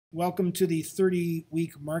Welcome to the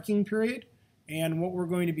 30-week marking period. And what we're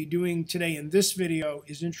going to be doing today in this video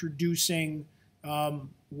is introducing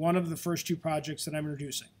one of the first two projects that I'm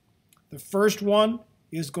introducing. The first one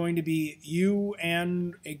is going to be you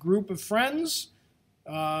and a group of friends,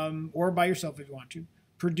 or by yourself if you want to,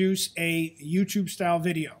 produce a YouTube style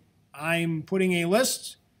video. I'm putting a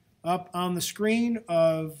list up on the screen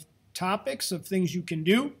of topics of things you can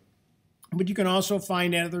do, but you can also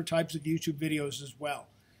find other types of YouTube videos as well.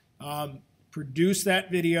 Produce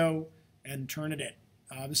that video and turn it in.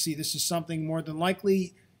 Obviously, this is something more than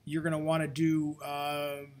likely you're going to want to do,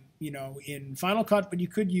 in Final Cut, but you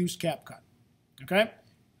could use CapCut. Okay?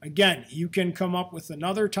 Again, you can come up with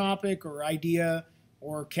another topic or idea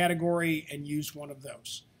or category and use one of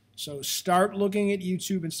those. So start looking at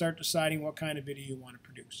YouTube and start deciding what kind of video you want to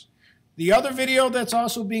produce. The other video that's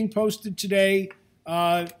also being posted today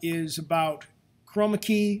is about chroma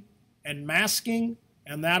key and masking,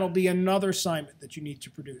 and that'll be another assignment that you need to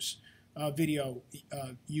produce a video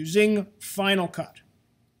using Final Cut.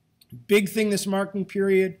 Big thing this marking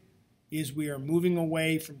period is we are moving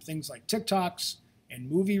away from things like TikToks and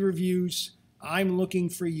movie reviews. I'm looking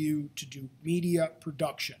for you to do media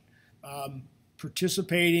production,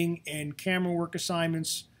 participating in camera work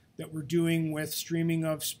assignments that we're doing with streaming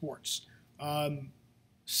of sports,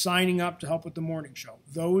 signing up to help with the morning show.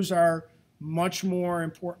 Those are much more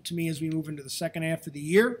important to me as we move into the second half of the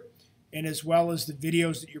year, and as well as the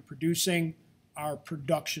videos that you're producing are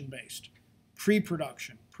production-based.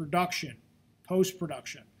 Pre-production, production,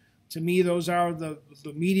 post-production. To me, those are the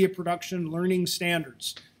media production learning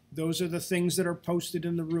standards. Those are the things that are posted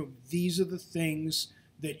in the room. These are the things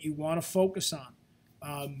that you want to focus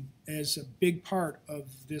on as a big part of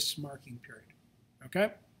this marking period.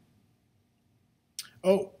 Okay?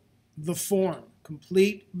 Oh, the form.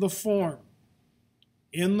 Complete the form.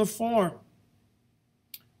 In the form,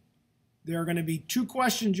 there are going to be two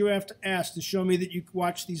questions you have to ask to show me that you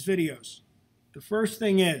watch these videos. The first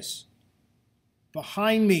thing is,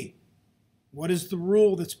 behind me, what is the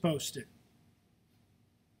rule that's posted?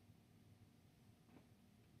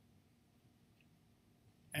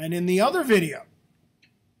 And in the other video,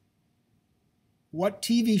 what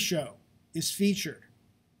TV show is featured?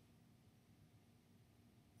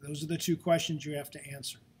 Those are the two questions you have to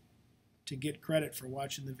answer to get credit for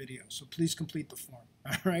watching the video. So please complete the form.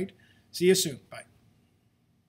 All right? See you soon. Bye.